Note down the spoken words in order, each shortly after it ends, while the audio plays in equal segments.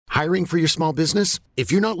Hiring for your small business?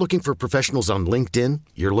 If you're not looking for professionals on LinkedIn,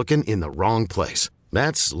 you're looking in the wrong place.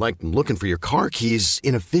 That's like looking for your car keys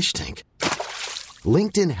in a fish tank.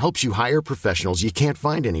 LinkedIn helps you hire professionals you can't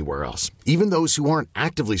find anywhere else, even those who aren't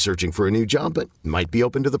actively searching for a new job but might be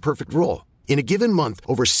open to the perfect role. In a given month,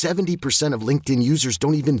 over 70% of LinkedIn users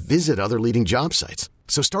don't even visit other leading job sites.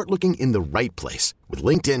 So start looking in the right place. With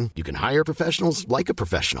LinkedIn, you can hire professionals like a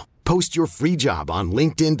professional. Post your free job on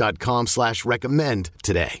linkedin.com/recommend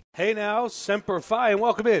today. Hey now, Semper Fi, and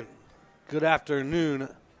welcome in. Good afternoon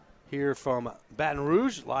here from Baton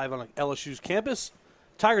Rouge, live on LSU's campus.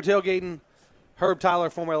 Tiger tailgating, Herb Tyler,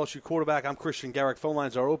 former LSU quarterback. I'm Christian Garrick. Phone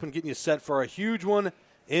lines are open, getting you set for a huge one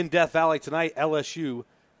in Death Valley tonight, LSU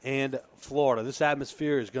and Florida. This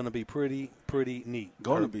atmosphere is going to be pretty neat.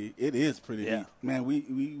 Going to be. It is pretty neat. Man,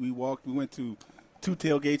 we went to 2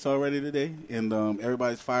 tailgates already today, and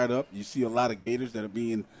everybody's fired up. You see a lot of Gators that are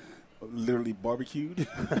being literally barbecued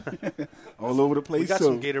all over the place. We got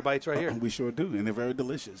some Gator bites right here. We sure do, and they're very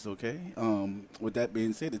delicious, okay? With that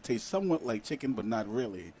being said, it tastes somewhat like chicken, but not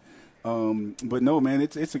really. But no, man,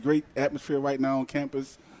 it's a great atmosphere right now on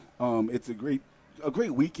campus. It's a great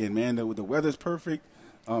weekend, man. The weather's perfect.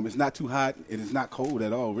 It's not too hot. It is not cold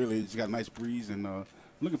at all, really. It's got a nice breeze, and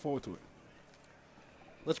looking forward to it.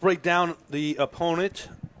 Let's break down the opponent,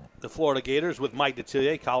 the Florida Gators, with Mike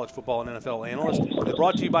Detillier, college football and NFL analyst. They're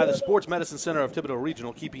brought to you by the Sports Medicine Center of Thibodeau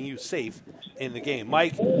Regional, keeping you safe in the game.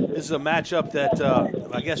 Mike, this is a matchup that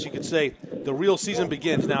I guess you could say the real season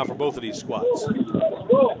begins now for both of these squads.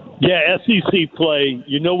 Yeah, SEC play,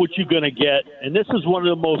 you know what you're going to get. And this is one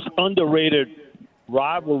of the most underrated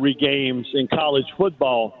rivalry games in college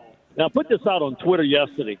football. Now, I put this out on Twitter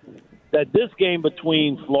yesterday, that this game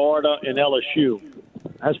between Florida and LSU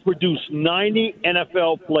has produced 90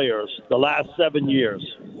 NFL players the last 7 years.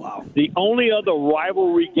 Wow. The only other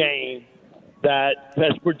rivalry game that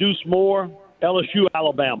has produced more,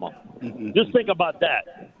 LSU-Alabama. Mm-hmm. Just think about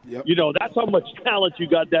that. Yep. You know, that's how much talent you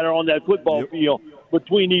got that are on that football field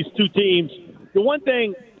between these two teams. The one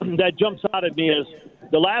thing that jumps out at me is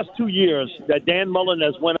the last 2 years that Dan Mullen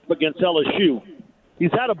has went up against LSU,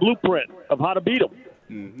 he's had a blueprint of how to beat them.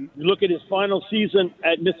 Mm-hmm. You look at his final season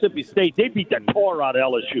at Mississippi State, they beat the tar out of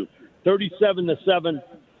LSU, 37-7.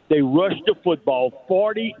 They rushed the football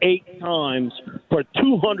 48 times for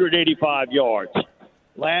 285 yards.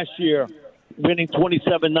 Last year, winning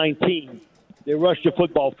 27-19, they rushed the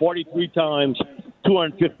football 43 times,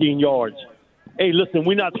 215 yards. Hey, listen,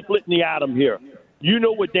 we're not splitting the atom here. You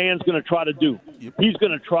know what Dan's going to try to do. He's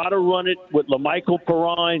going to try to run it with LaMichael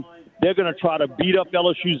Perrine. They're going to try to beat up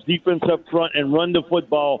LSU's defense up front and run the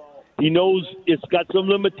football. He knows it's got some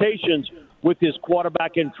limitations with his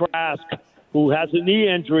quarterback in Trask, who has a knee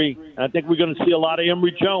injury. I think we're going to see a lot of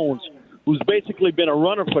Emory Jones, who's basically been a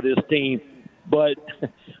runner for this team. But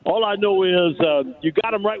all I know is you got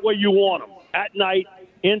them right where you want them, at night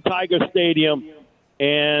in Tiger Stadium.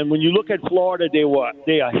 And when you look at Florida, they are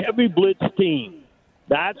a heavy blitz team.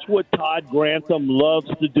 That's what Todd Grantham loves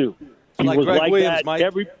to do. He like was Greg like Williams, that Mike.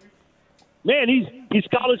 He's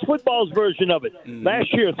college football's version of it. Mm-hmm.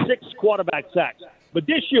 Last year, 6 quarterback sacks. But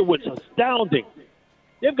this year was astounding.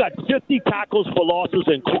 They've got 50 tackles for losses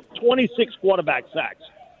and 26 quarterback sacks.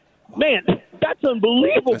 Man, that's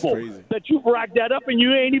unbelievable. That's crazy. That you've racked that up and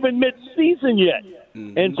you ain't even mid-season yet.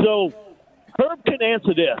 Mm-hmm. And so Herb can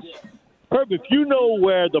answer this. Herb, if you know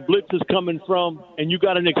where the blitz is coming from and you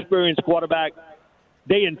got an experienced quarterback,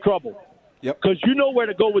 they in trouble. Yep. Because you know where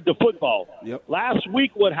to go with the football. Yep. Last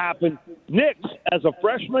week what happened, Nix, as a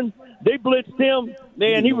freshman, they blitzed him.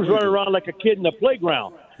 Man, he was running around like a kid in the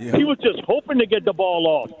playground. Yeah. He was just hoping to get the ball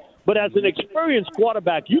off. But as an experienced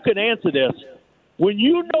quarterback, you can answer this. When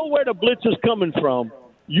you know where the blitz is coming from,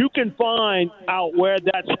 you can find out where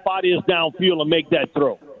that spot is downfield and make that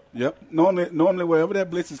throw. Yep. Normally, wherever that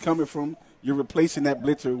blitz is coming from, you're replacing that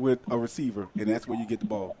blitzer with a receiver, and that's where you get the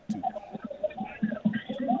ball to.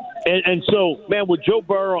 And so, man, with Joe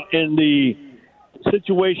Burrow in the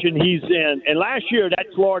situation he's in, and last year that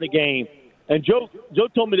Florida game, and Joe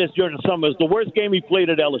told me this during the summer, is the worst game he played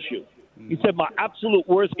at LSU. He said, my absolute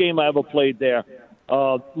worst game I ever played there.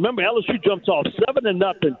 Remember, LSU jumps off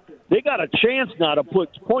 7-0. They got a chance now to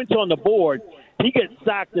put points on the board. He gets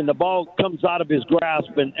sacked, and the ball comes out of his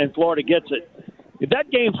grasp, and Florida gets it. If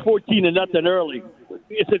that game's 14-0 early,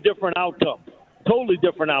 it's a different outcome, totally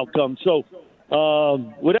different outcome. So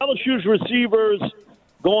with LSU's receivers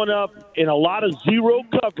going up in a lot of zero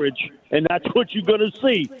coverage, and that's what you're going to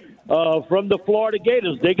see from the Florida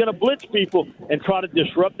Gators. They're going to blitz people and try to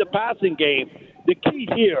disrupt the passing game. The key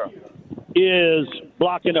here is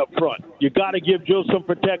blocking up front. You got to give Joe some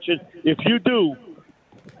protection. If you do,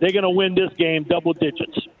 they're going to win this game double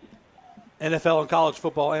digits. NFL and college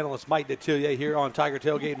football analyst Mike Detillier here on Tiger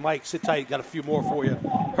Tailgate. Mike, sit tight. Got a few more for you.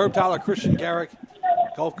 Herb Tyler, Christian Garrick,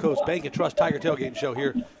 Gulf Coast Bank and Trust Tiger Tailgate Show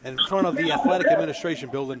here in front of the Athletic Administration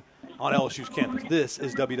Building on LSU's campus. This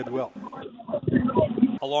is WWL.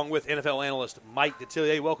 Along with NFL analyst Mike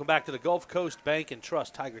Detillier, welcome back to the Gulf Coast Bank and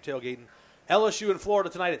Trust Tiger Tailgating. LSU in Florida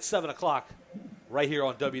tonight at 7 o'clock right here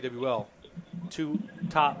on WWL. 2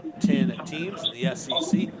 top 10 teams in the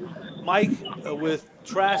SEC. Mike, with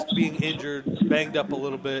Trask being injured, banged up a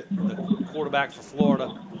little bit, the quarterback for Florida,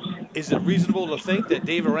 is it reasonable to think that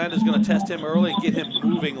Dave Aranda is going to test him early and get him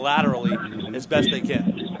moving laterally as best they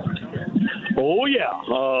can? Oh, yeah.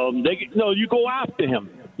 You go after him.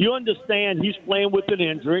 You understand he's playing with an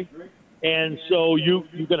injury, and so you're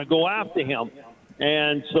going to go after him.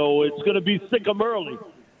 And so it's going to be sick him early.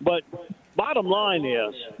 But bottom line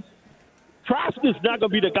is, Trask is not going to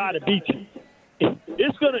be the guy to beat you.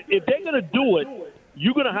 If they're going to do it,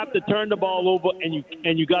 you're going to have to turn the ball over, and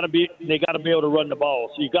they got to be able to run the ball.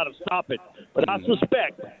 So you got to stop it. But I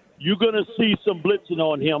suspect you're going to see some blitzing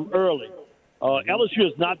on him early. LSU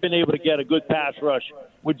has not been able to get a good pass rush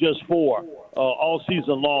with just 4 all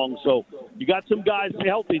season long. So you got some guys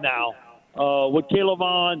healthy now with Caleb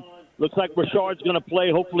Vaughn. Looks like Rashard's going to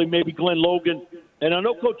play. Hopefully, maybe Glenn Logan. And I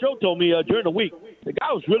know Coach O told me during the week, the guy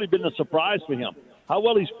who's really been a surprise for him. How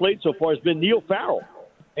well he's played so far has been Neil Farrell,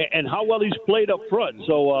 and how well he's played up front.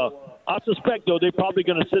 So I suspect, though, they're probably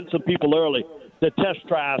going to send some people early to test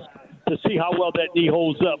Trask to see how well that knee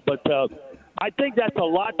holds up. But I think that's a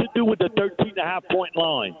lot to do with the 13.5-point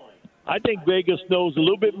line. I think Vegas knows a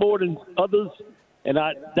little bit more than others, and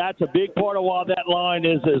that's a big part of why that line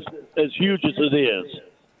is as huge as it is.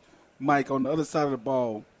 Mike, on the other side of the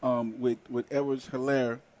ball, with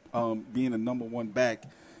Edwards-Helaire being the number 1 back,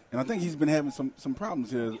 and I think he's been having some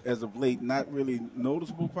problems here as of late. Not really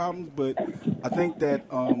noticeable problems, but I think that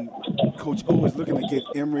Coach O is looking to get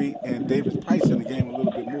Emory and Davis Price in the game a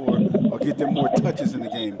little bit more, or get them more touches in the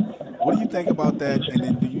game. What do you think about that? And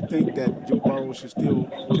then do you think that Joe Burrow should still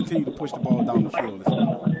continue to push the ball down the field as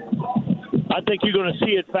well? I think you're going to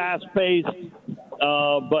see it fast-paced,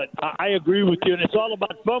 but I agree with you, and it's all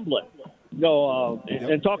about fumbling.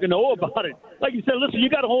 And talking to O about it. Like you said, listen, you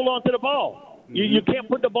got to hold on to the ball. You can't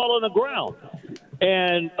put the ball on the ground.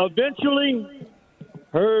 And eventually,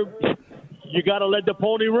 Herb, you got to let the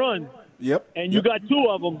pony run. Yep. And you got 2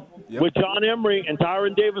 of them with John Emery and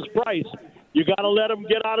Tyron Davis-Price. You got to let them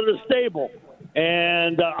get out of the stable.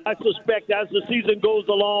 And I suspect as the season goes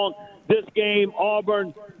along, this game,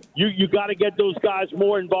 Auburn, you got to get those guys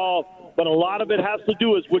more involved. But a lot of it has to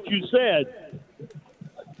do is what you said.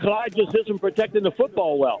 Clyde just isn't protecting the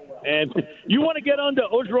football well. And you want to get under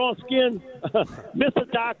Orgeron's skin, miss a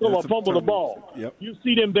tackle or fumble the ball. Yep. You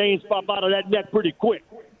see them veins pop out of that neck pretty quick.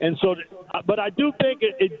 And so, but I do think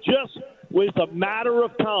it just was a matter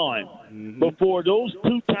of time before those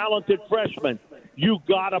 2 talented freshmen, you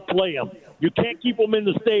got to play them. You can't keep them in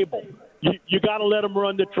the stable. You got to let them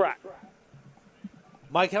run the track.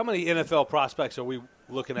 Mike, how many NFL prospects are we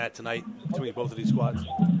looking at tonight between both of these squads?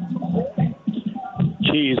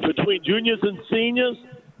 Geez, between juniors and seniors,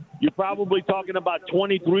 you're probably talking about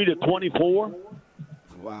 23 to 24.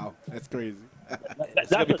 Wow, that's crazy.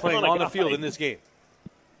 That's going to be playing on the field in this game.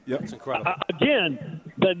 Yep. It's incredible. Again,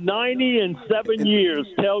 the 97 years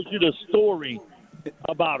tells you the story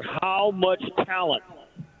about how much talent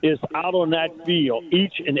is out on that field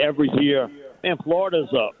each and every year. Man,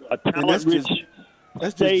 Florida's a talent-rich state.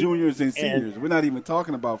 That's just juniors and seniors. We're not even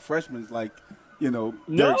talking about freshmen like, Derek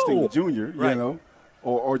Stingley Jr., right.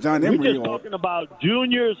 Or John Emery. We're just talking about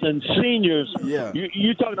juniors and seniors. Yeah.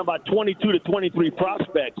 You're talking about 22 to 23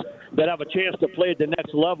 prospects that have a chance to play at the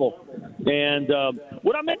next level. And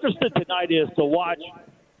what I'm interested tonight is to watch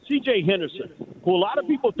C.J. Henderson, who a lot of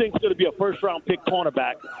people think is going to be a first-round pick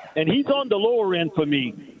cornerback, and he's on the lower end for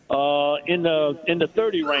me in the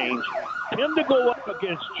 30 range. Him to go up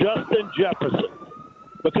against Justin Jefferson,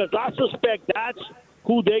 because I suspect that's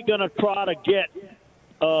who they're going to try to get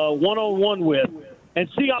one-on-one with, and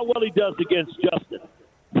see how well he does against Justin.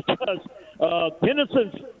 Because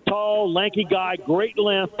Henderson's tall, lanky guy, great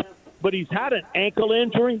length, but he's had an ankle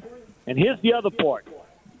injury. And here's the other part.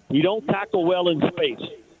 He don't tackle well in space.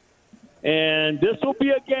 And this will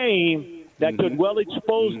be a game that could well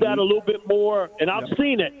expose that a little bit more. And I've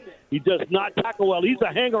seen it. He does not tackle well. He's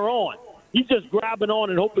a hanger-on. He's just grabbing on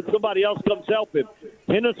and hoping somebody else comes help him.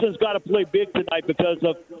 Henderson's got to play big tonight because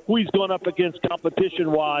of who he's going up against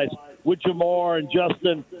competition-wise with Jamar and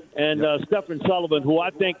Justin and Stephen Sullivan, who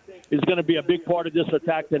I think is going to be a big part of this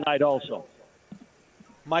attack tonight also.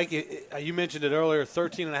 Mike, you mentioned it earlier,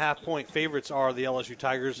 13.5-point favorites are the LSU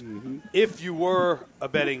Tigers. Mm-hmm. If you were a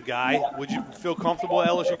betting guy, would you feel comfortable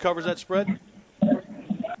LSU covers that spread?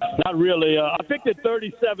 Not really. I picked at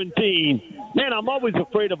 30-17. Man, I'm always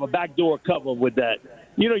afraid of a backdoor cover with that.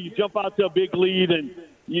 You know, you jump out to a big lead and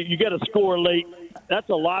you get a score late. That's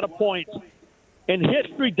a lot of points. And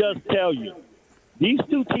history does tell you, these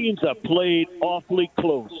two teams have played awfully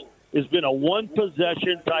close. It's been a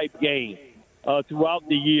one-possession type game throughout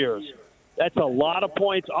the years. That's a lot of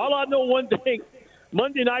points. All I know one thing,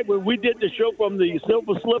 Monday night when we did the show from the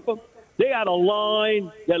Silver Slipper, they had a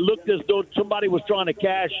line that looked as though somebody was trying to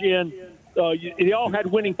cash in. They all had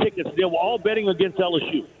winning tickets. They were all betting against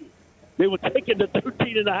LSU. They were taking the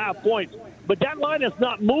 13.5 points. But that line has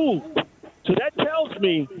not moved. So that tells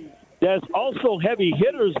me there's also heavy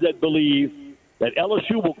hitters that believe that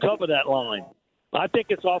LSU will cover that line. I think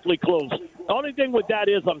it's awfully close. The only thing with that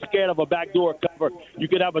is I'm scared of a backdoor cover. You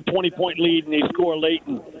could have a 20-point lead and they score late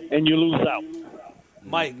and you lose out.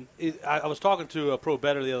 Mike, I was talking to a pro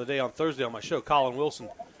bettor the other day on Thursday on my show, Colin Wilson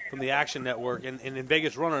from the Action Network, and in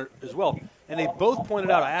Vegas Runner as well. And they both pointed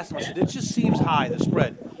out, I asked them, I said, it just seems high, the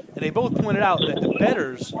spread. And they both pointed out that the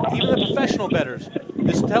bettors, even the professional bettors,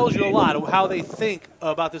 this tells you a lot of how they think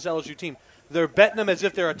about this LSU team. They're betting them as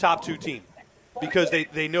if they're a top 2 team because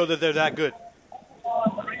they know that they're that good.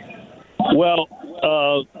 Well,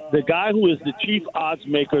 the guy who is the chief odds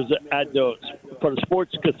makers for the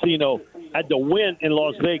sports casino at the Wynn in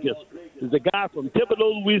Las Vegas is a guy from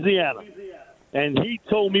Thibodaux, Louisiana. And he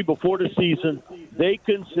told me before the season they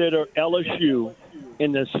consider LSU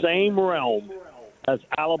in the same realm as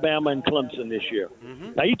Alabama and Clemson this year.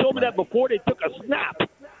 Mm-hmm. Now, he told me that before they took a snap.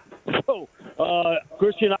 So,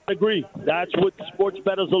 Christian, I agree. That's what sports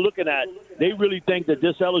bettors are looking at. They really think that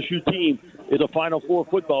this LSU team is a Final Four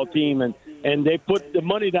football team, and they put the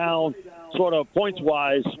money down sort of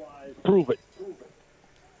points-wise, prove it.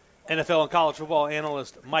 NFL and college football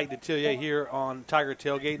analyst Mike Detillier here on Tiger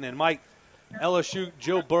Tailgating. And, Mike, LSU,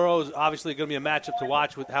 Joe Burrow is obviously going to be a matchup to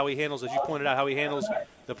watch with how he handles, as you pointed out, how he handles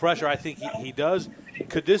the pressure. I think he does.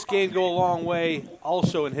 Could this game go a long way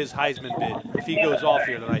also in his Heisman bid if he goes off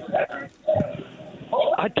here tonight?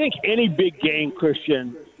 I think any big game,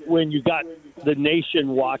 Christian, when you got the nation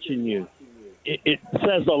watching you, it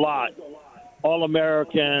says a lot.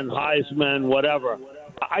 All-American, Heisman, whatever.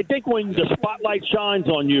 I think when the spotlight shines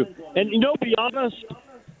on you, and, be honest,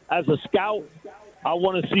 as a scout, I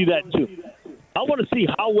want to see that too. I want to see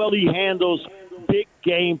how well he handles big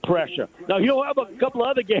game pressure. Now, he'll have a couple of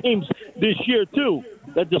other games this year, too,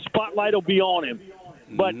 that the spotlight will be on him.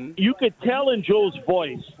 But you could tell in Joe's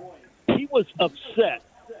voice, he was upset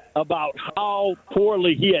about how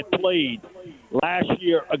poorly he had played last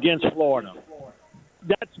year against Florida.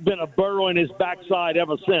 That's been a burrow in his backside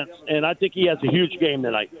ever since, and I think he has a huge game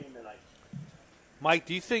tonight. Mike,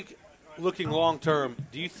 do you think, looking long-term,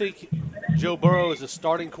 do you think Joe Burrow is a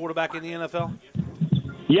starting quarterback in the NFL?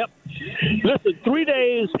 Yep. Listen, 3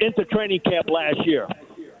 days into training camp last year,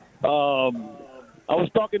 I was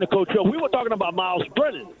talking to Coach Hill. We were talking about Miles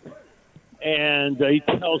Brennan, and he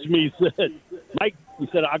tells me, he said, Mike, he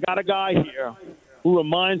said, I got a guy here who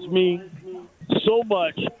reminds me so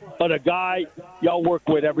much of the guy y'all work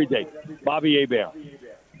with every day, Bobby Hebert.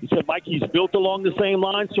 He said, Mike, he's built along the same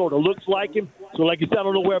line, sort of looks like him. So, like you said, I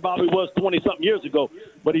don't know where Bobby was 20-something years ago,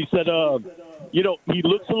 but he said, he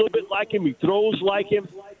looks a little bit like him. He throws like him.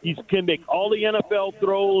 He can make all the NFL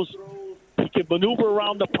throws. He can maneuver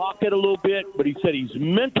around the pocket a little bit, but he said he's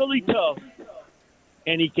mentally tough,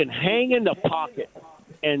 and he can hang in the pocket.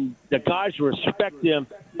 And the guys respect him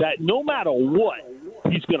that no matter what,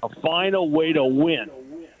 he's going to find a way to win.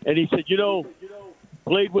 And he said,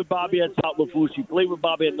 played with Bobby at South Lafourche, played with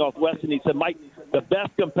Bobby at Northwestern. He said, Mike, the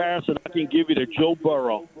best comparison I can give you to Joe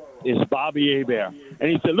Burrow is Bobby Hebert. And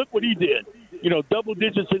he said, look what he did. Double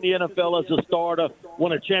digits in the NFL as a starter,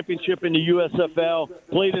 won a championship in the USFL,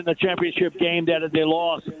 played in a championship game that they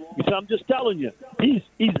lost. He said, I'm just telling you, he's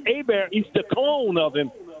Hebert. He's the clone of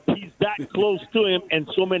him. He's that close to him in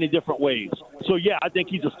so many different ways. So, yeah, I think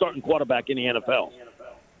he's a starting quarterback in the NFL.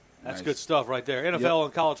 That's nice. Good stuff right there. NFL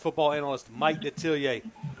and college football analyst Mike Detillier.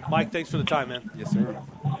 Mike, thanks for the time, man. Yes, sir.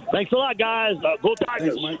 Thanks a lot, guys. Go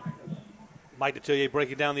Tigers. Thanks, Mike. Mike Detillier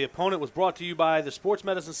breaking down the opponent was brought to you by the Sports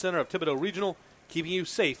Medicine Center of Thibodaux Regional, keeping you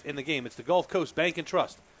safe in the game. It's the Gulf Coast Bank and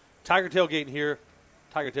Trust. Tiger Tailgating here,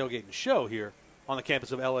 Tiger Tailgating show here on the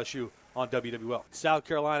campus of LSU on WWL. South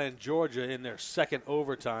Carolina and Georgia in their second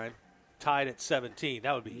overtime, tied at 17.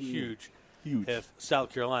 That would be huge if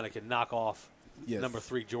South Carolina can knock off number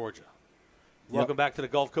 3 Georgia. Welcome back to the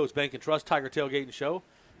Gulf Coast Bank and Trust Tiger Tailgating show.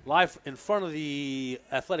 live in front of the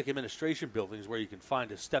Athletic Administration buildings where you can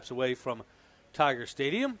find us steps away from Tiger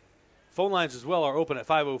Stadium. Phone lines as well are open at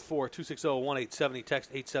 504-260-1870.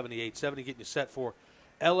 Text 870-870, getting you set for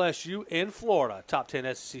LSU in Florida. Top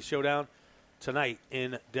 10 SEC showdown tonight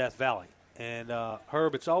in Death Valley. And,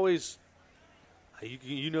 Herb, it's always,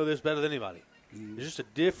 you know this better than anybody. It's just a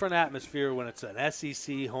different atmosphere when it's an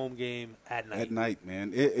SEC home game at night. At night,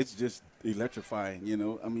 man. It's just electrifying, you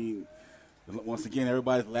know. I mean, once again,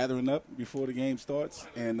 everybody's lathering up before the game starts,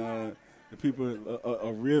 and the people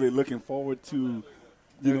are really looking forward to,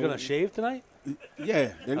 You're going to shave tonight?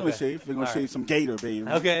 Yeah, they're going to shave. They're going to shave some gator, baby.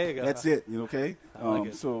 Okay, there you go. That's it, you know, okay? I like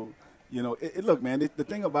it. So, you know, look, man, the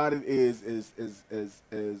thing about it is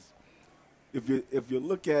if you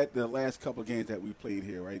look at the last couple of games that we played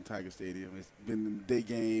here, right, in Tiger Stadium, it's been a day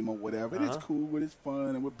game or whatever, and it's cool, and it's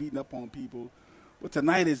fun, and we're beating up on people. But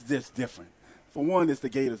tonight is just different. For one, it's the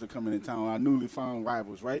Gators are coming in town, our newly found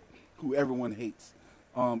rivals, right, who everyone hates.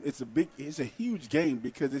 It's a huge game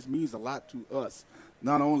because this means a lot to us,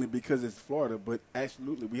 not only because it's Florida, but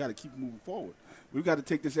absolutely we got to keep moving forward. We've got to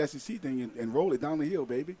take this SEC thing and roll it down the hill,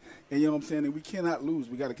 baby. And you know what I'm saying? And we cannot lose.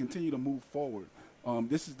 We got to continue to move forward.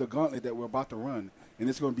 This is the gauntlet that we're about to run, and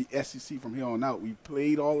it's going to be SEC from here on out. We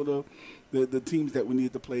played all of the teams that we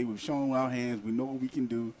needed to play. We've shown our hands. We know what we can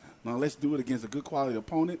do. Now let's do it against a good quality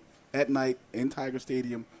opponent at night in Tiger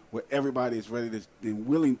Stadium where everybody is ready to and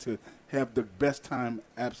willing to have the best time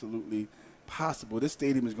absolutely possible. This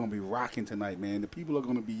stadium is going to be rocking tonight, man. The people are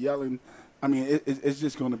going to be yelling. I mean, it's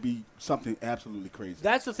just going to be something absolutely crazy.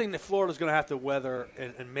 That's the thing that Florida's going to have to weather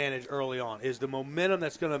and manage early on is the momentum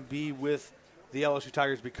that's going to be with the LSU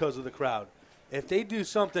Tigers because of the crowd. If they do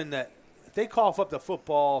something if they cough up the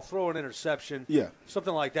football, throw an interception,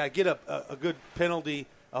 something like that, get a good penalty,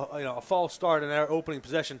 a false start in their opening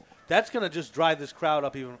possession, that's going to just drive this crowd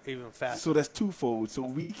up even faster. So that's twofold. So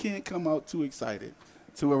we can't come out too excited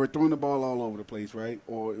to where we're throwing the ball all over the place, right?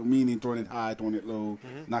 Or meaning throwing it high, throwing it low,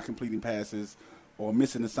 not completing passes, or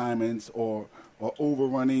missing assignments, or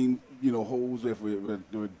overrunning, holes if we're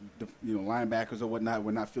linebackers or whatnot.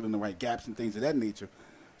 We're not filling the right gaps and things of that nature.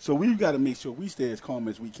 So we've got to make sure we stay as calm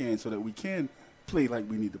as we can so that we can play like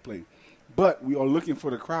we need to play. But we are looking for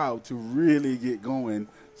the crowd to really get going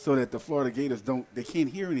so that the Florida Gators they can't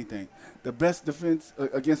hear anything. The best defense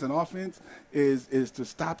against an offense is to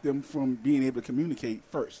stop them from being able to communicate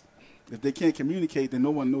first. If they can't communicate, then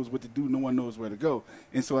no one knows what to do. No one knows where to go.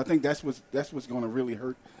 And so I think that's what's going to really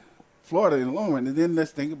hurt Florida in the long run. And then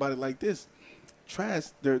let's think about it like this.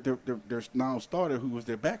 Trask, their now starter, who was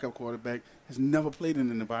their backup quarterback, has never played in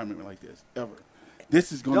an environment like this, ever.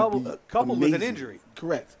 This is going to be coupled amazing. with an injury.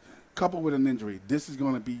 Correct. Coupled with an injury. This is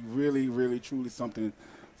going to be really, really, truly something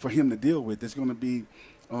for him to deal with. It's going to be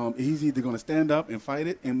he's either going to stand up and fight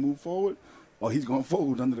it and move forward, or he's going to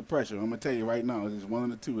fold under the pressure. I'm going to tell you right now, it's one of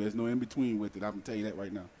the two. There's no in-between with it. I'm going to tell you that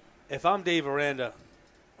right now. If I'm Dave Aranda,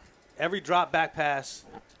 every drop-back pass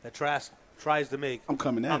that Trask tries to make, I'm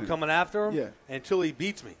coming after him until he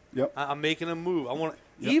beats me. Yep. I'm making him move. I want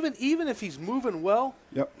even if he's moving well.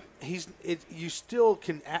 Yep. You still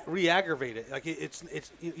can re-aggravate it. Like it's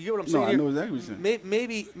you get what I'm saying? No, I know exactly what you're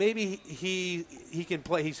saying. Maybe he can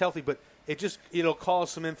play. He's healthy, but it'll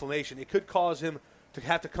cause some inflammation. It could cause him to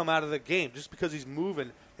have to come out of the game just because he's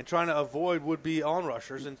moving and trying to avoid would-be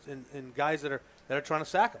on-rushers and guys that are trying to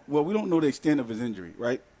sack him. Well, we don't know the extent of his injury,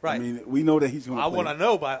 right? Right. I mean, we know that he's going to play. I want to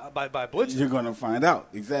know by blitzing. You're going to find out.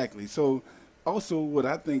 Exactly. So, also what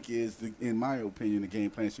I think is, in my opinion, the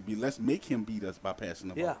game plan should be let's make him beat us by passing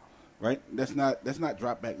the ball. Yeah. Right? Let's not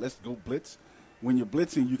drop back. Let's go blitz. When you're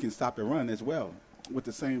blitzing, you can stop the run as well with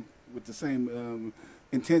the same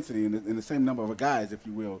intensity and the same number of guys, if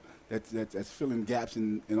you will, that's filling gaps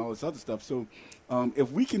and all this other stuff. So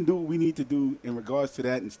if we can do what we need to do in regards to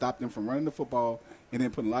that and stop them from running the football and then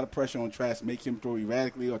put a lot of pressure on Trask, make him throw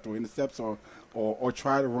erratically or throw intercepts or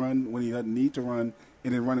try to run when he doesn't need to run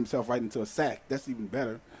and then run himself right into a sack, that's even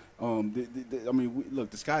better. Look,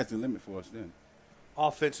 the sky's the limit for us then.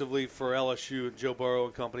 Offensively for LSU and Joe Burrow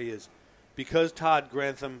and company is because Todd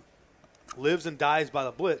Grantham lives and dies by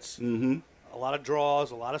the blitz. Mm-hmm. A lot of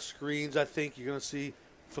draws, a lot of screens. I think you're going to see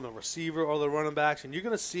from the receiver or the running backs, and you're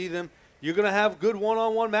going to see them. You're going to have good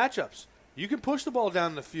one-on-one matchups. You can push the ball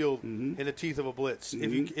down the field in the teeth of a blitz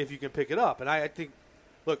if you can pick it up. And I think,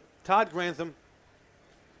 look, Todd Grantham,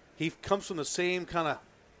 he comes from the same kind of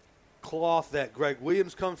cloth that Greg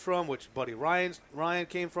Williams comes from, which Buddy Ryan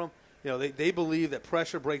came from. They believe that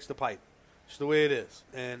pressure breaks the pipe. It's the way it is.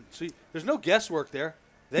 And so there's no guesswork there.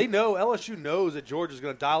 They know, LSU knows that Georgia's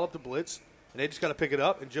going to dial up the blitz and they just got to pick it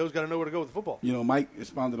up, and Joe's got to know where to go with the football. You know, Mike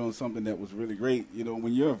responded on something that was really great. You know,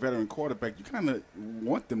 when you're a veteran quarterback, you kind of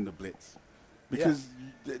want them to blitz because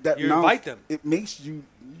that you now invite them. It makes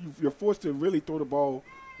you're forced to really throw the ball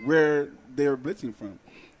where they're blitzing from.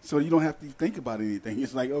 So you don't have to think about anything.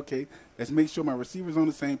 It's like, okay, let's make sure my receiver's on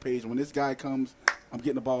the same page. When this guy comes, I'm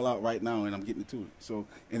getting the ball out right now, and I'm getting it to it. So,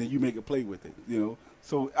 and then you make a play with it, you know.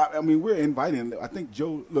 So, I mean, we're inviting. I think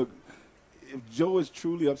Joe, look, if Joe is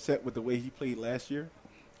truly upset with the way he played last year,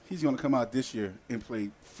 he's going to come out this year and play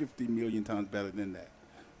 50 million times better than that,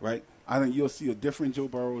 right? I think you'll see a different Joe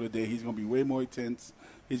Burrow today. He's going to be way more intense.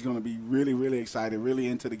 He's going to be really, really excited, really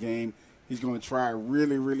into the game. He's going to try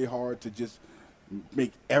really, really hard to just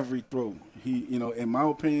make every throw. He, you know, in my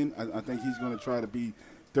opinion, I think he's going to try to be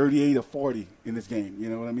 38 or 40 in this game. You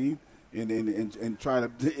know what I mean? And try to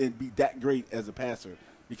be that great as a passer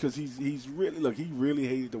because he's really he really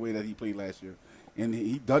hated the way that he played last year, and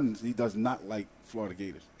he does not like Florida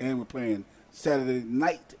Gators. And we're playing Saturday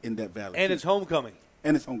night in that valley. And it's homecoming.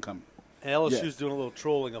 And it's homecoming. And LSU's doing a little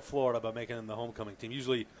trolling of Florida by making them the homecoming team.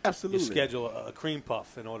 Usually, Absolutely. you schedule a cream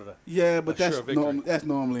puff in order to but that's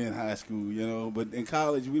normally in high school, you know. But in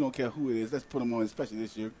college, we don't care who it is. Let's put them on, especially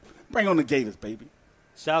this year. Bring on the Gators, baby.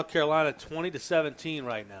 South Carolina 20-17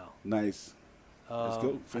 right now. Nice. Let's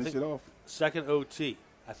go. Finish it off. Second OT.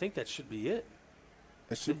 I think that should be it.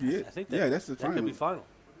 That should be it. I think that's the that final. could be final.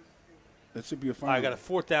 That should be a All final. right, got a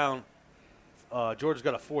fourth down. Georgia's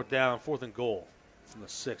got a fourth and goal from the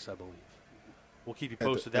 6, I believe. We'll keep you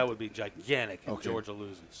posted. That would be gigantic if Georgia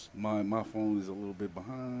loses. My phone is a little bit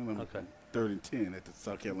behind. I'm Okay. 3rd and 10 at the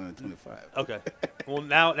South Carolina 25. Okay. Well,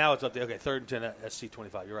 now it's up there. Okay, 3rd and 10 at SC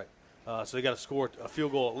 25. You're right. So they got to score a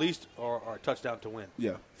field goal at least or a touchdown to win.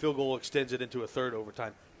 Yeah. Field goal extends it into a third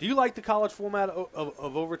overtime. Do you like the college format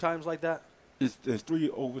of overtimes like that? There's 3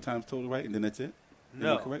 overtimes total, right? And then that's it?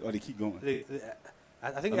 No. Am I correct? Or they keep going?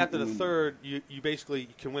 I think after the third, you basically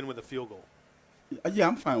can win with a field goal. Yeah,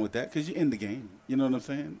 I'm fine with that because you end the game. You know what I'm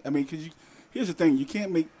saying? I mean, because here's the thing: you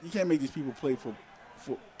can't make these people play for.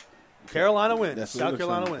 Carolina wins. That's South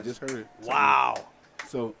Carolina wins. I just heard it. Wow.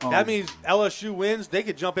 So that means LSU wins. They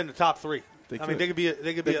could jump in the top 3. They I mean, they could be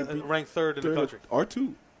ranked third in the country. Or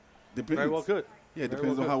 2. Depends. Very well could. Yeah, it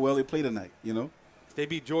depends on how well they play tonight. You know. If they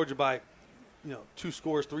beat Georgia by, 2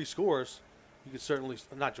 scores, 3 scores, you could certainly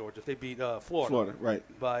not Georgia. If they beat Florida, right,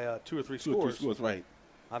 by 2 or 3 2 scores, or 3 scores, right.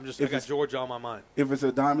 I got Georgia on my mind. If it's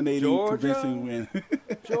a dominating, convincing win.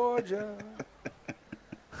 Georgia.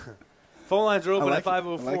 Phone lines are open at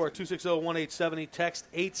 504-260-1870. Text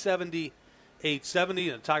 870-870.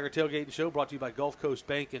 The Tiger Tailgating Show brought to you by Gulf Coast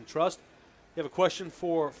Bank and Trust. You have a question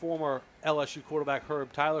for former LSU quarterback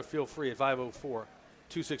Herb Tyler, feel free at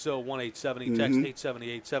 504-260-1870. Text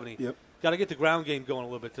 870-870. Yep. Got to get the ground game going a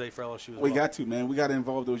little bit today for LSU as well. We got to, man. We got to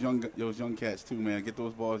involve those young cats too, man. Get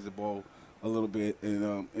those boys the ball a little bit, and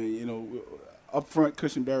up front,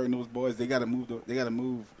 Cushenberry and those boys, they got to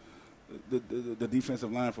move the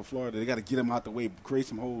defensive line for Florida. They got to get them out the way, create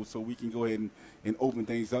some holes, so we can go ahead and open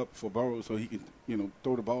things up for Burrow, so he can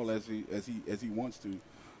throw the ball as he wants to.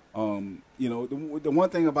 The one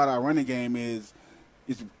thing about our running game is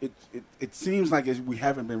it seems like we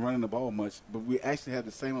haven't been running the ball much, but we actually have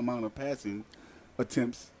the same amount of passing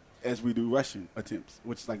attempts as we do rushing attempts,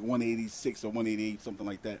 which is like 186 or 188, something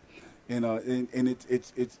like that. And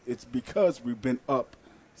it's because we've been up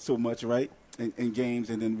so much, right, in games,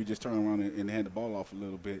 and then we just turn around and hand the ball off a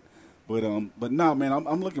little bit. But no, man,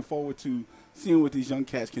 I'm looking forward to seeing what these young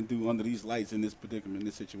cats can do under these lights in this predicament, in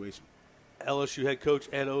this situation. LSU head coach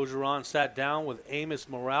Ed Orgeron sat down with Amos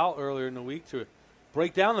Morale earlier in the week to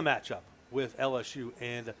break down the matchup with LSU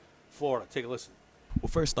and Florida. Take a listen. Well,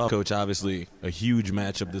 first off, Coach, obviously a huge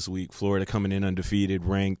matchup this week. Florida coming in undefeated,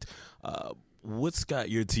 ranked. What's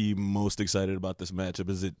got your team most excited about this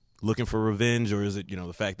matchup? Is it looking for revenge, or is it,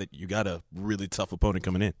 the fact that you got a really tough opponent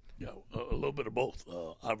coming in? Yeah, a little bit of both.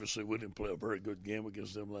 Obviously, we didn't play a very good game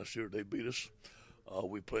against them last year. They beat us.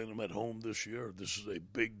 We played them at home this year. This is a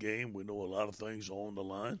big game. We know a lot of things on the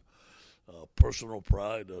line. Personal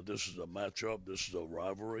pride. This is a matchup. This is a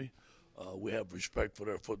rivalry. We have respect for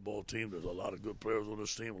their football team. There's a lot of good players on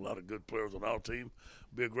this team, a lot of good players on our team.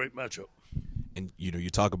 Be a great matchup. And, you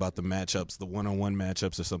talk about the matchups, the one-on-one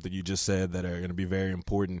matchups are something you just said that are going to be very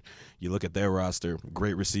important. You look at their roster,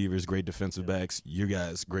 great receivers, great defensive backs. You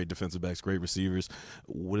guys, great defensive backs, great receivers.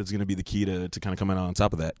 What is going to be the key to kind of coming out on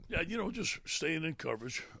top of that? Yeah, just staying in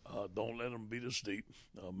coverage. Don't let them beat us deep.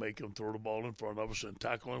 Make them throw the ball in front of us and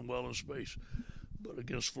tackle them well in space. But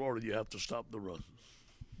against Florida, you have to stop the run.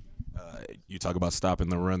 You talk about stopping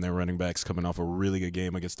the run. Their running backs coming off a really good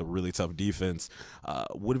game against a really tough defense.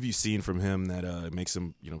 What have you seen from him that makes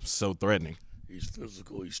him, so threatening? He's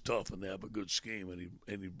physical, he's tough, and they have a good scheme,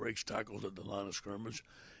 and he breaks tackles at the line of scrimmage,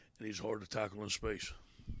 and he's hard to tackle in space.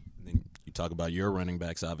 And then you talk about your running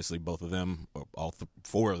backs, obviously both of them, or all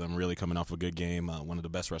four of them really coming off a good game, one of the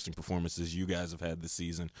best rushing performances you guys have had this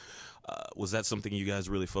season. Was that something you guys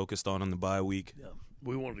really focused on the bye week? Yeah,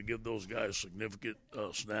 we wanted to give those guys significant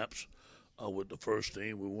snaps with the first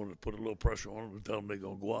team. We wanted to put a little pressure on them and tell them they're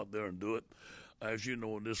going to go out there and do it. As you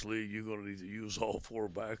know, in this league, you're going to need to use all four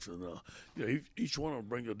backs, and each one will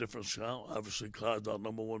bring a different style. Obviously, Clyde's our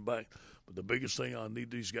number one back, but the biggest thing I need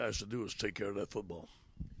these guys to do is take care of that football.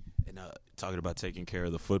 And talking about taking care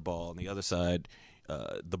of the football, on the other side,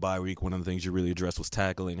 the bye week, one of the things you really addressed was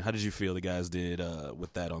tackling. How did you feel the guys did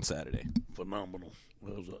with that on Saturday? Phenomenal.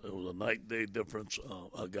 It was a night-day difference.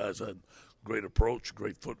 Our guys had great approach,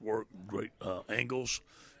 great footwork, great angles,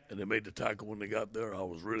 and they made the tackle when they got there. I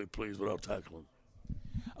was really pleased with our tackling.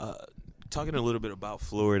 Talking a little bit about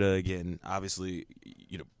Florida again, obviously,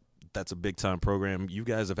 that's a big-time program. You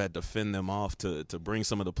guys have had to fend them off to bring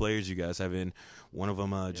some of the players you guys have in. One of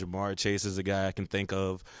them, Jamar Chase, is a guy I can think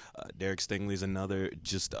of. Derek Stingley's another.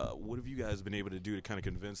 Just what have you guys been able to do to kind of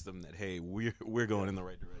convince them that, hey, we're going in the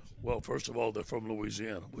right direction? Well, first of all, they're from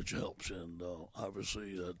Louisiana, which helps, and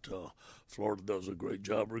obviously that Florida does a great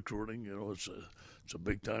job recruiting. It's a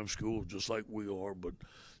big-time school, just like we are, but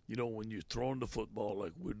when you're throwing the football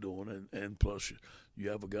like we're doing, and plus you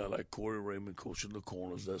have a guy like Corey Raymond coaching the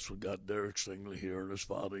corners. That's what got Derek Stingley here, and his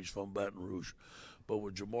father, he's from Baton Rouge. But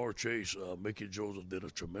with Jamar Chase, Mickey Joseph did a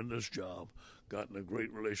tremendous job, got in a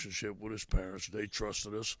great relationship with his parents. They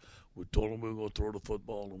trusted us. We told them we were going to throw the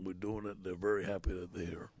football, and we're doing it. They're very happy that they're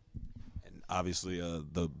here. Obviously,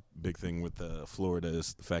 the big thing with Florida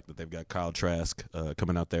is the fact that they've got Kyle Trask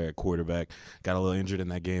coming out there at quarterback. Got a little injured in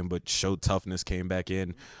that game, but showed toughness, came back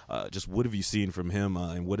in. Just what have you seen from him,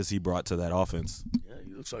 and what has he brought to that offense? Yeah,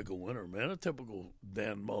 he looks like a winner, man. A typical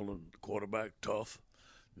Dan Mullen quarterback, tough.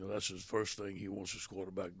 That's his first thing. He wants his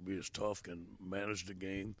quarterback to be as tough, can manage the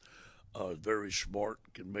game, very smart,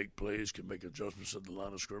 can make plays, can make adjustments at the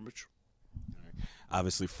line of scrimmage.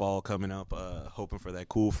 Obviously, fall coming up, hoping for that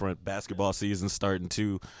cool front basketball season starting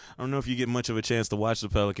too. I don't know if you get much of a chance to watch the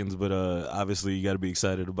Pelicans, but obviously you got to be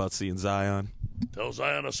excited about seeing Zion. Tell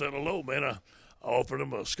Zion I said hello, man. I offered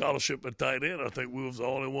him a scholarship at tight end. I think we was the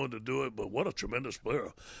only one to do it, but what a tremendous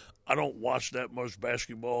player. I don't watch that much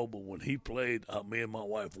basketball, but when he played, me and my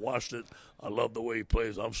wife watched it. I love the way he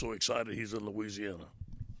plays. I'm so excited he's in Louisiana.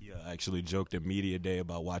 I actually joked at Media Day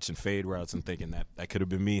about watching fade routes and thinking that could have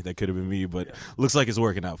been me, but looks like it's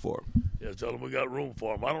working out for him. Yeah, tell him we got room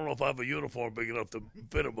for him. I don't know if I have a uniform big enough to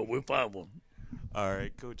fit him, but we'll find one. All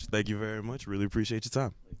right, Coach, thank you very much. Really appreciate your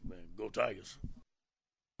time. Man, go Tigers.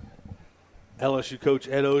 LSU coach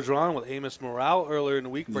Ed Orgeron with Amos Morale earlier in the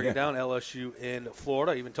week, breaking down LSU in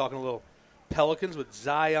Florida, even talking a little Pelicans with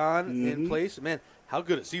Zion in place. Man, how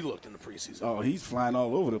good has he looked in the preseason? Oh, he's flying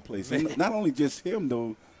all over the place. And not only just him,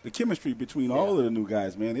 though. The chemistry between all of the new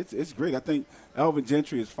guys, man, it's great. I think Alvin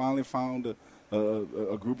Gentry has finally found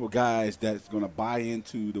a group of guys that's going to buy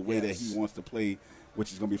into the way that he wants to play,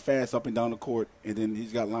 which is going to be fast up and down the court. And then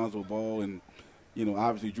he's got Lonzo Ball, and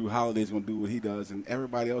obviously Drew Holiday's going to do what he does, and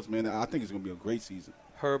everybody else, man. I think it's going to be a great season.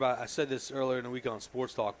 Herb, I said this earlier in the week on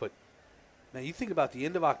Sports Talk, but man, you think about the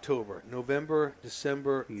end of October, November,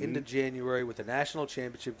 December, into January with the national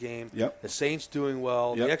championship game, the Saints doing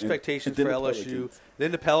well, the expectations for LSU,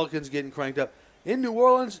 then the Pelicans getting cranked up. In New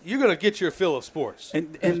Orleans, you're going to get your fill of sports.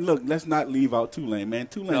 And look, let's not leave out Tulane, man.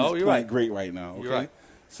 Tulane is playing great right now. Okay? You're right.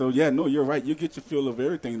 So, you're right. You get your fill of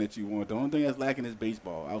everything that you want. The only thing that's lacking is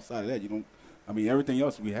baseball. Outside of that, you don't. I mean, everything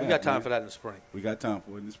else we have. We got time for that in the spring. We got time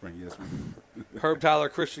for it in the spring, yes, we do. Herb Tyler,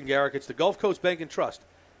 Christian Garrick. It's the Gulf Coast Bank and Trust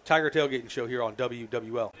Tiger Tailgating Show here on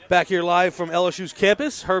WWL. Back here live from LSU's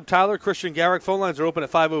campus, Herb Tyler, Christian Garrick. Phone lines are open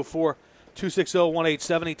at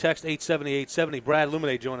 504-260-1870. Text 870-870. Brad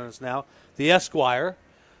Luminay joining us now. The Esquire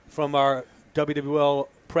from our WWL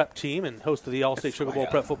prep team and host of the All-State Sugar Bowl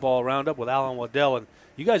Prep Football Roundup with Alan Waddell. And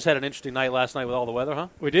you guys had an interesting night last night with all the weather, huh?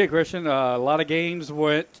 We did, Christian. A lot of games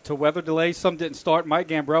went to weather delays. Some didn't start. Mike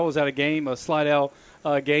Gambrell was at a game, a Slidell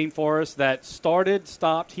game for us that started,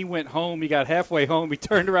 stopped. He went home. He got halfway home. He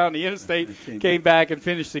turned around the interstate, came back, and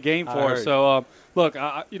finished the game for us. So, look,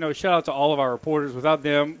 shout out to all of our reporters. Without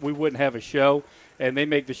them, we wouldn't have a show, and they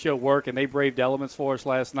make the show work, and they braved elements for us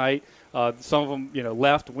last night. Some of them,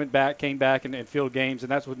 left, went back, came back, and filled games,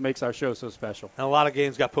 and that's what makes our show so special. And a lot of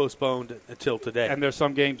games got postponed until today. And there's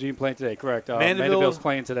some games even playing today, correct. Mandeville's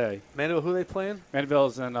playing today. Mandeville, who are they playing?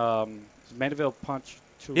 Mandeville's in Mandeville Punch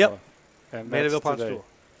Chula. Yep. And Mandeville that's today.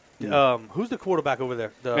 Ponchatoula. Who's the quarterback over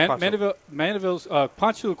there? Mandeville's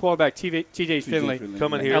Ponchatoula quarterback T.J. Finley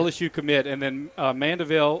coming here. LSU commit, and then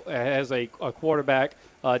Mandeville has a quarterback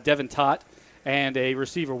Devin Tott and a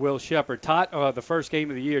receiver Will Shepard. Tott, the first game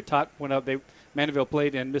of the year, Tott went up. Mandeville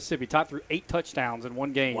played in Mississippi. Tott threw 8 touchdowns in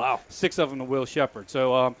one game. Wow. 6 of them to Will Shepard.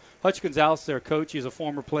 So Hutch Gonzalez, their coach, he's a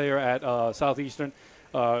former player at Southeastern.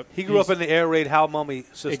 He grew up in the air raid Hal Mummy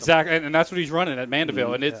system. Exactly, and that's what he's running at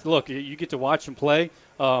Mandeville. And it's look, you get to watch him play.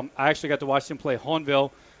 I actually got to watch him play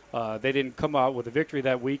Hahnville. They didn't come out with a victory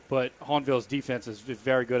that week, but Hahnville's defense is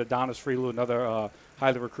very good. Adonis Freelu, another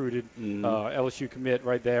highly recruited LSU commit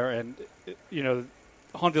right there. And,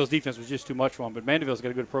 Hahnville's defense was just too much for him, but Mandeville's got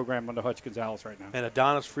a good program under Hutch Gonzalez right now. And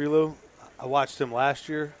Adonis Freelu, I watched him last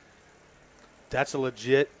year. That's a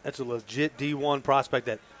legit D1 prospect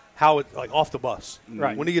that off the bus.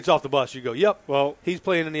 Right. When he gets off the bus, you go, yep, well, he's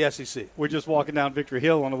playing in the SEC. We're just walking down Victory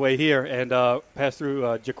Hill on the way here and pass through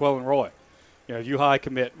Jaquelin Roy. U-High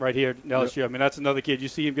commit right here at LSU. Yep. I mean, that's another kid. You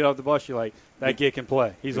see him get off the bus, you're like, that kid can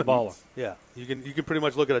play. He's a baller. Yeah. You can pretty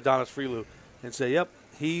much look at Adonis Freelu and say, yep,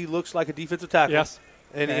 he looks like a defensive tackle. Yes.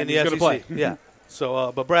 In the he's SEC. Play. Yeah.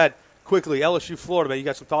 So, but Brad, quickly, LSU, Florida, man, you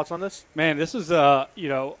got some thoughts on this? Man, this is, I'm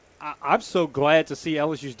so glad to see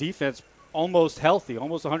LSU's defense almost healthy,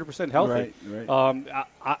 almost 100% healthy. Right.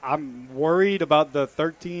 I'm worried about the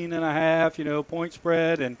 13.5, point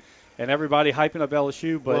spread and everybody hyping up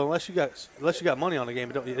LSU. But unless you got money on the game,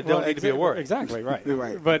 it don't need to be a worry. Exactly right.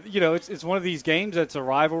 Right. But it's one of these games that's a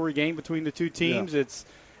rivalry game between the two teams. Yeah.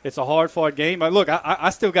 It's a hard-fought game. Look, I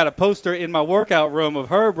still got a poster in my workout room of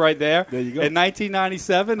Herb right there. There you go. In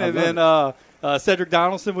 1997, and then Cedric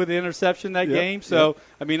Donaldson with the interception that game. So,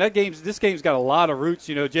 I mean, this game's got a lot of roots.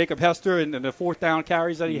 Jacob Hester and the 4th down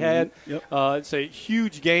carries that he had. Yep. It's a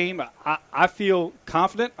huge game. I feel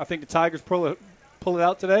confident. I think the Tigers pull it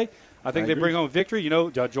out today. I think they bring home victory.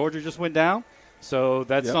 Georgia just went down. So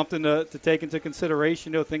that's something to take into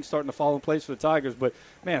consideration. Things starting to fall in place for the Tigers. But,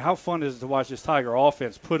 man, how fun is it to watch this Tiger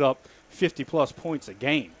offense put up 50-plus points a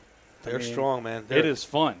game? They're strong, man. It is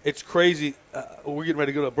fun. It's crazy. We're getting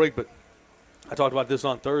ready to go to a break, but I talked about this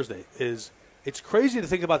on Thursday. It's crazy to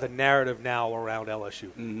think about the narrative now around LSU.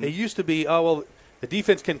 Mm-hmm. It used to be, the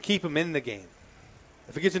defense can keep them in the game.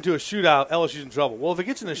 If it gets into a shootout, LSU's in trouble. Well, if it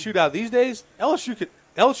gets in a shootout these days,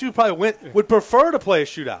 LSU probably would prefer to play a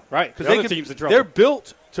shootout. Right, because team's in trouble. They're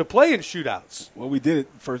built to play in shootouts. Well, we did it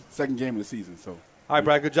second game of the season. So, all right,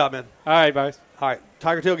 Brad, good job, man. All right, guys. All right,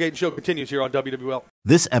 Tiger Tailgating Show continues here on WWL.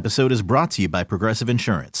 This episode is brought to you by Progressive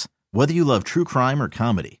Insurance. Whether you love true crime or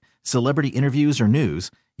comedy, celebrity interviews or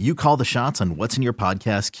news, you call the shots on what's in your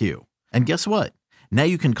podcast queue. And guess what? Now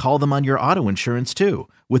you can call them on your auto insurance too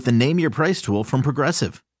with the Name Your Price tool from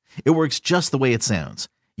Progressive. It works just the way it sounds.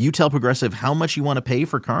 You tell Progressive how much you want to pay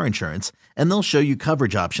for car insurance, and they'll show you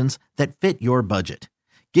coverage options that fit your budget.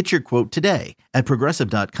 Get your quote today at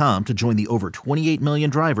Progressive.com to join the over 28 million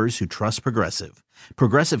drivers who trust Progressive.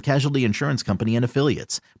 Progressive Casualty Insurance Company and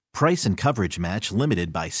Affiliates. Price and coverage match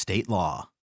limited by state law.